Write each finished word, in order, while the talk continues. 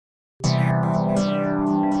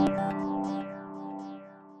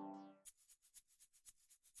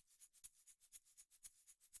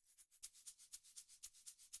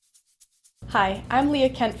Hi, I'm Leah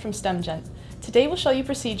Kent from STEMGen. Today we'll show you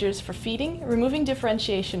procedures for feeding, removing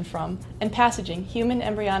differentiation from, and passaging human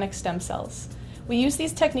embryonic stem cells. We use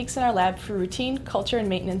these techniques in our lab for routine culture and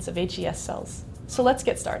maintenance of hES cells. So let's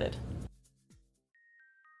get started.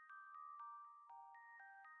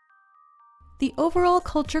 The overall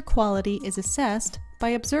culture quality is assessed by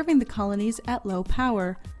observing the colonies at low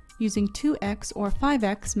power, using 2x or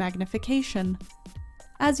 5x magnification.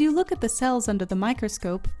 As you look at the cells under the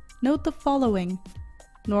microscope, note the following: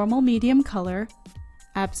 normal medium color,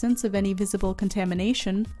 absence of any visible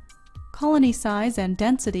contamination, colony size and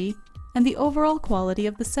density, and the overall quality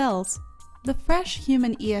of the cells. The fresh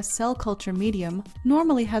human ES cell culture medium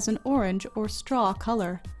normally has an orange or straw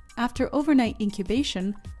color. After overnight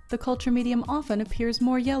incubation, the culture medium often appears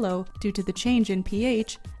more yellow due to the change in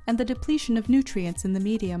pH and the depletion of nutrients in the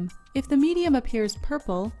medium. If the medium appears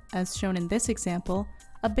purple, as shown in this example,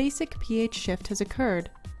 a basic pH shift has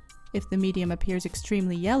occurred. If the medium appears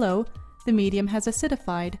extremely yellow, the medium has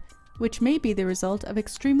acidified, which may be the result of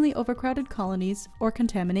extremely overcrowded colonies or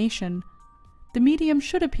contamination. The medium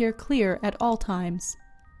should appear clear at all times.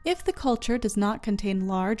 If the culture does not contain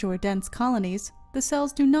large or dense colonies, the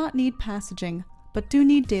cells do not need passaging, but do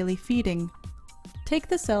need daily feeding. Take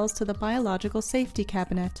the cells to the biological safety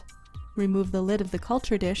cabinet. Remove the lid of the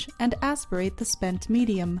culture dish and aspirate the spent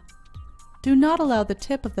medium. Do not allow the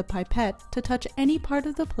tip of the pipette to touch any part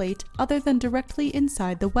of the plate other than directly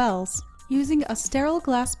inside the wells. Using a sterile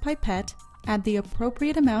glass pipette, add the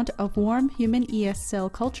appropriate amount of warm human ES cell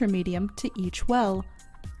culture medium to each well.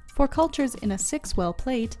 For cultures in a 6-well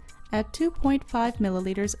plate, add 2.5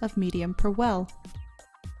 milliliters of medium per well.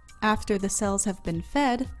 After the cells have been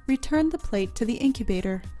fed, return the plate to the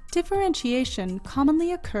incubator. Differentiation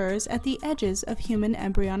commonly occurs at the edges of human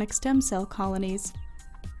embryonic stem cell colonies.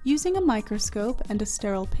 Using a microscope and a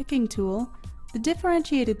sterile picking tool, the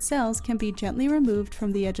differentiated cells can be gently removed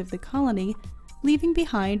from the edge of the colony, leaving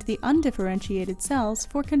behind the undifferentiated cells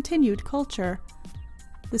for continued culture.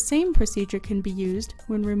 The same procedure can be used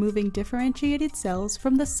when removing differentiated cells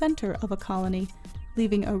from the center of a colony,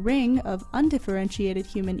 leaving a ring of undifferentiated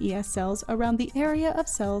human ES cells around the area of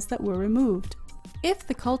cells that were removed. If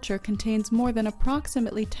the culture contains more than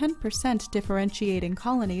approximately 10% differentiating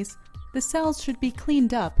colonies, the cells should be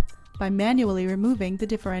cleaned up by manually removing the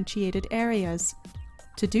differentiated areas.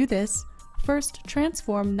 To do this, first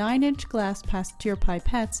transform 9-inch glass Pasteur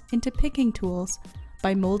pipettes into picking tools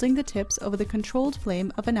by molding the tips over the controlled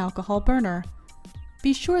flame of an alcohol burner.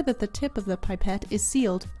 Be sure that the tip of the pipette is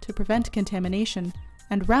sealed to prevent contamination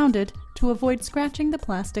and rounded to avoid scratching the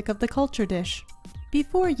plastic of the culture dish.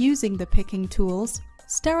 Before using the picking tools,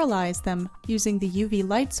 sterilize them using the UV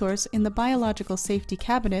light source in the biological safety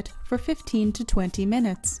cabinet for 15 to 20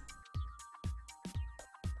 minutes.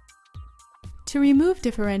 To remove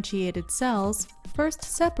differentiated cells, first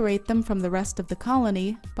separate them from the rest of the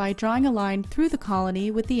colony by drawing a line through the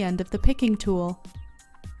colony with the end of the picking tool.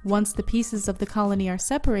 Once the pieces of the colony are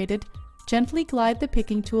separated, gently glide the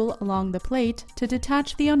picking tool along the plate to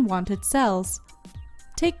detach the unwanted cells.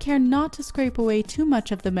 Take care not to scrape away too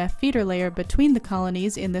much of the meth feeder layer between the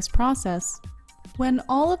colonies in this process. When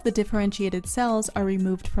all of the differentiated cells are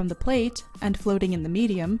removed from the plate and floating in the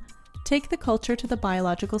medium, take the culture to the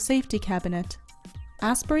biological safety cabinet.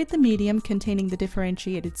 Aspirate the medium containing the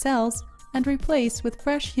differentiated cells and replace with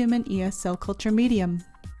fresh human ES cell culture medium.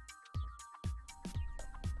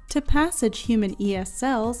 To passage human ES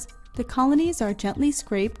cells, the colonies are gently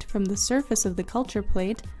scraped from the surface of the culture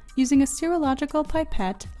plate using a serological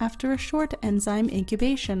pipette after a short enzyme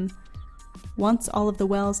incubation. Once all of the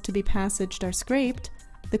wells to be passaged are scraped,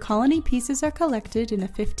 the colony pieces are collected in a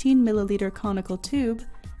 15 milliliter conical tube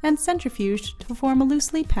and centrifuged to form a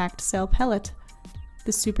loosely packed cell pellet.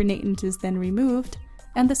 The supernatant is then removed,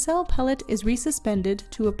 and the cell pellet is resuspended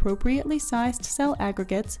to appropriately sized cell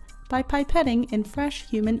aggregates by pipetting in fresh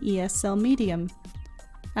human ES cell medium.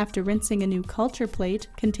 After rinsing a new culture plate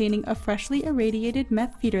containing a freshly irradiated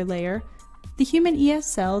meth feeder layer, the human ES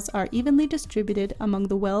cells are evenly distributed among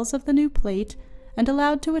the wells of the new plate and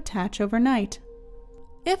allowed to attach overnight.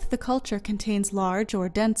 If the culture contains large or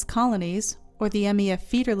dense colonies, or the MEF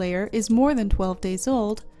feeder layer is more than 12 days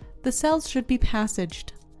old, the cells should be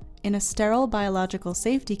passaged. In a sterile biological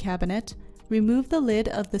safety cabinet, remove the lid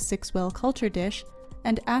of the 6-well culture dish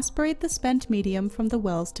and aspirate the spent medium from the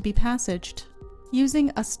wells to be passaged.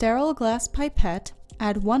 Using a sterile glass pipette,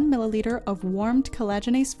 add 1 milliliter of warmed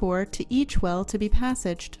collagenase 4 to each well to be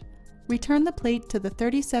passaged. Return the plate to the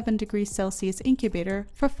 37 degrees Celsius incubator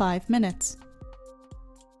for 5 minutes.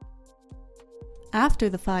 After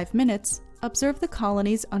the 5 minutes, observe the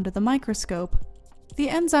colonies under the microscope. The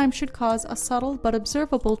enzyme should cause a subtle but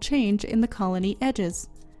observable change in the colony edges.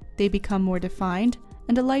 They become more defined,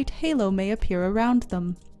 and a light halo may appear around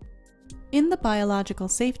them. In the biological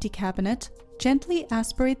safety cabinet, gently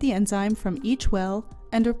aspirate the enzyme from each well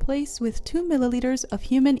and replace with 2 milliliters of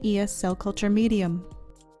human ES cell culture medium.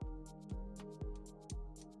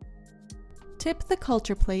 Tip the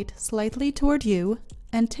culture plate slightly toward you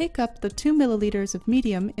and take up the 2 milliliters of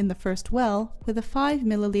medium in the first well with a 5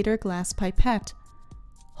 milliliter glass pipette.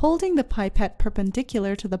 Holding the pipette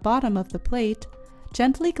perpendicular to the bottom of the plate,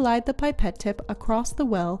 gently glide the pipette tip across the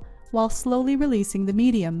well while slowly releasing the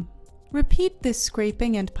medium. Repeat this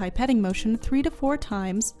scraping and pipetting motion 3 to 4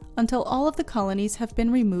 times until all of the colonies have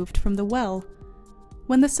been removed from the well.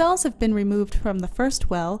 When the cells have been removed from the first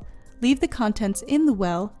well, leave the contents in the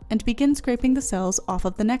well and begin scraping the cells off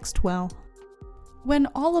of the next well. When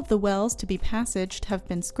all of the wells to be passaged have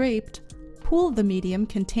been scraped, pool the medium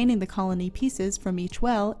containing the colony pieces from each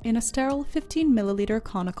well in a sterile 15 milliliter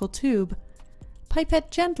conical tube.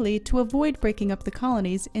 Pipette gently to avoid breaking up the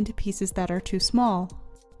colonies into pieces that are too small.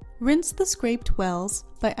 Rinse the scraped wells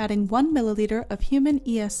by adding 1 milliliter of human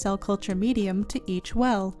ES cell culture medium to each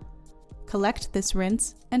well. Collect this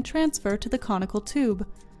rinse and transfer to the conical tube.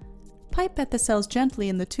 Pipette the cells gently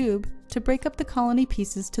in the tube to break up the colony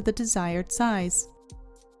pieces to the desired size.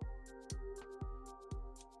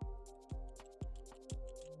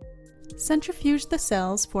 Centrifuge the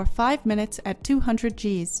cells for 5 minutes at 200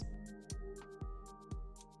 Gs.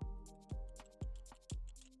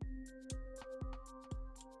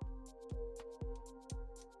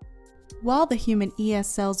 While the human ES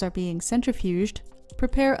cells are being centrifuged,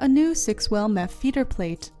 prepare a new 6-well MEF feeder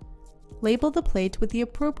plate. Label the plate with the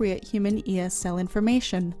appropriate human ES cell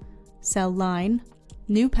information: cell line,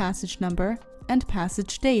 new passage number, and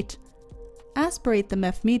passage date. Aspirate the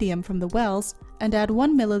MEF medium from the wells and add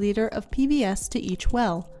 1 milliliter of PBS to each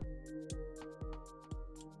well.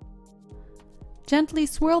 Gently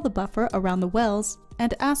swirl the buffer around the wells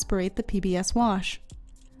and aspirate the PBS wash.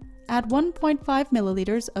 Add 1.5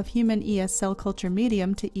 milliliters of human ES cell culture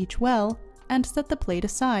medium to each well and set the plate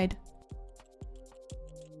aside.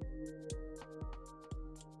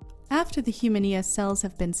 After the human ES cells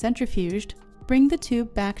have been centrifuged, bring the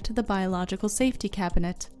tube back to the biological safety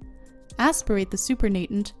cabinet. Aspirate the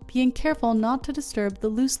supernatant, being careful not to disturb the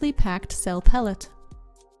loosely packed cell pellet.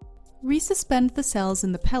 Resuspend the cells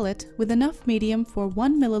in the pellet with enough medium for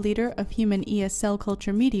 1 milliliter of human ES cell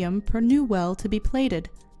culture medium per new well to be plated.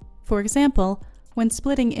 For example, when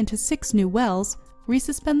splitting into 6 new wells,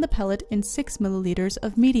 resuspend the pellet in 6 milliliters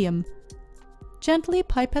of medium. Gently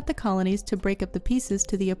pipette the colonies to break up the pieces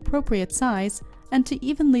to the appropriate size and to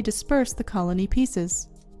evenly disperse the colony pieces.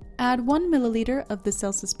 Add 1 milliliter of the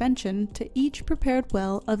cell suspension to each prepared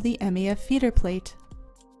well of the MEF feeder plate.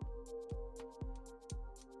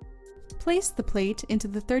 Place the plate into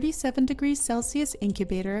the 37 degrees Celsius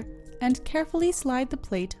incubator and carefully slide the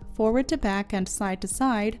plate forward to back and side to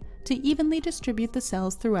side to evenly distribute the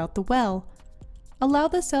cells throughout the well. Allow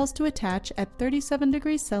the cells to attach at 37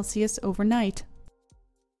 degrees Celsius overnight.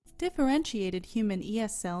 Differentiated human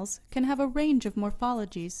ES cells can have a range of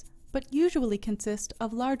morphologies, but usually consist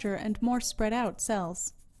of larger and more spread out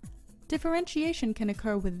cells. Differentiation can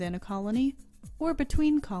occur within a colony or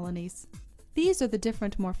between colonies. These are the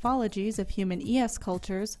different morphologies of human ES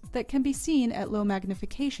cultures that can be seen at low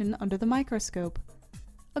magnification under the microscope.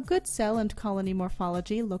 A good cell and colony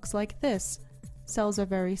morphology looks like this. Cells are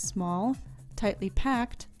very small, tightly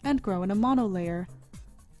packed, and grow in a monolayer.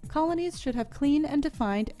 Colonies should have clean and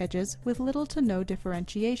defined edges with little to no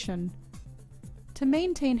differentiation. To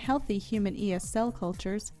maintain healthy human ES cell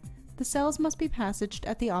cultures, the cells must be passaged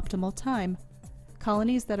at the optimal time.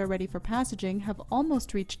 Colonies that are ready for passaging have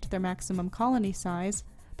almost reached their maximum colony size,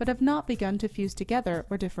 but have not begun to fuse together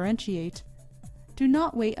or differentiate. Do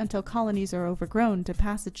not wait until colonies are overgrown to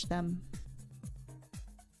passage them.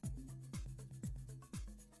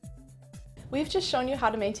 We've just shown you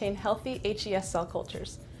how to maintain healthy hES cell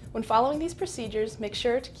cultures. When following these procedures, make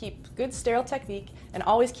sure to keep good sterile technique and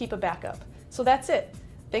always keep a backup. So that's it.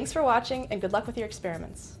 Thanks for watching and good luck with your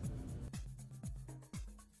experiments.